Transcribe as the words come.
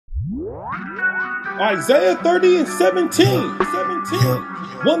Isaiah 30:17.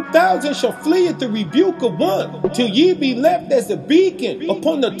 1,000 shall flee at the rebuke of one, till ye be left as a beacon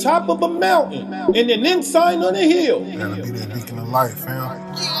upon the top of a mountain, and an ensign on a hill. Gotta be that beacon of life, fam.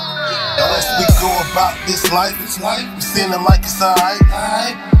 As we go about this life, we sinning like it's alright,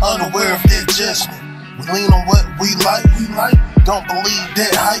 unaware of that judgment. We lean on what we like, don't believe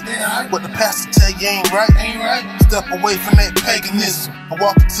that hype. What the pastor tell you ain't right. Step away from that paganism and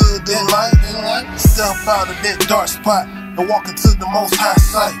walk into that light. Step out of that dark spot and walk into the most high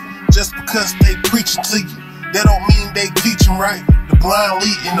sight. Just because they preaching to you, that don't mean they teaching right. The blind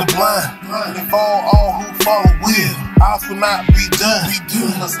leading the blind, they fall all who follow will. Ours will not be done.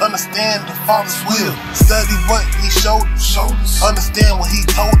 We must understand the Father's will. Study what He showed us. Understand what He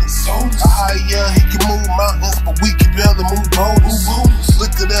told us. Higher He can move mountains, but we can barely move boulders.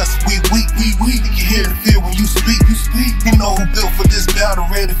 Look at us, we weak. You can hear the fear when you speak. You know who built for this battle,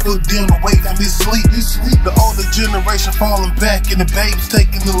 ready for them away from this sleep. The older generation falling back, and the babes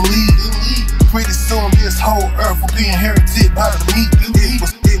taking the lead. Pretty soon this whole earth will be inherited by the meek.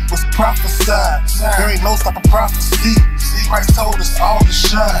 It was prophesied. There ain't no stop of prophecy. Christ told us all to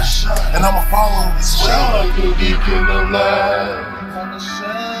shine, and I'ma follow His way. Shine like a beacon of light.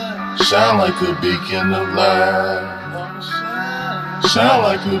 Shine like a beacon of light. Shine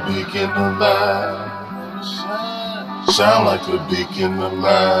like a beacon of light. Shine like a beacon of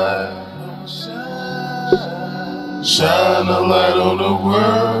light. Shine a light on the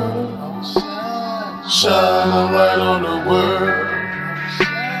world. Shine a light on the world.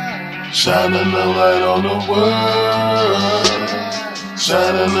 Shining a light on the world.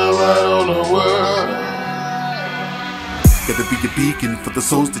 Shining a light on the world. Gotta be a beacon for the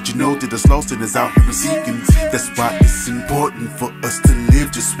souls that you know that is lost and is out here seeking. That's why it's important for us to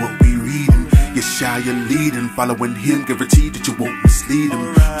live just what we reading. Yeshua leading, following Him, guaranteed that you won't mislead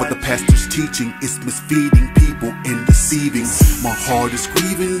Him. For the pastor's teaching is misfeeding people and deceiving. My heart is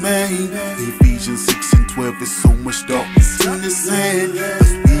grieving, man. Ephesians 6:12 is so much darkness in this land.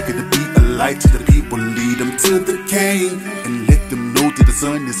 Thus we gotta be a light to the people, lead them to the King, and let them know that the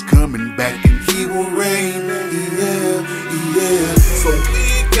sun is coming back and He will reign. Yeah. So we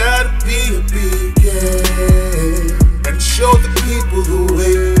gotta be a beacon and show the people the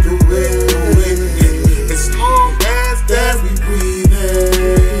way. As long as that we breathe,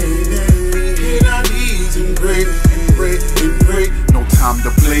 we in our knees and pray. No time to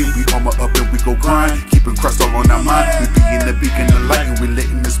play, we armor up and we go grind, keeping Christ all on our mind. We be in the beacon of light and we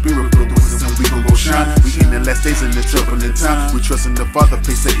letting the Spirit flow through us and we gon' go shine. We in the last days in the troubling time. We trust in the Father,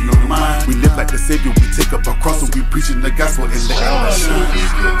 place Satan on the mind. We live like the Savior, we take up our cross and we preaching the gospel and let it shine.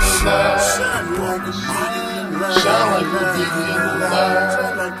 Shine like a beacon of light.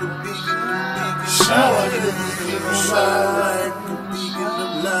 Shine like a beacon of light. Shine like a beacon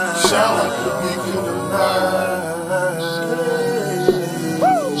of light. Shine like a beacon of light.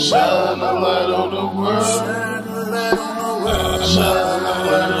 Shine a light on the world. Shine a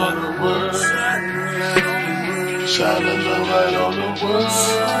light on the world. Shining a light on the world.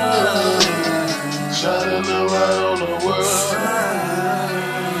 Shining a light on the world.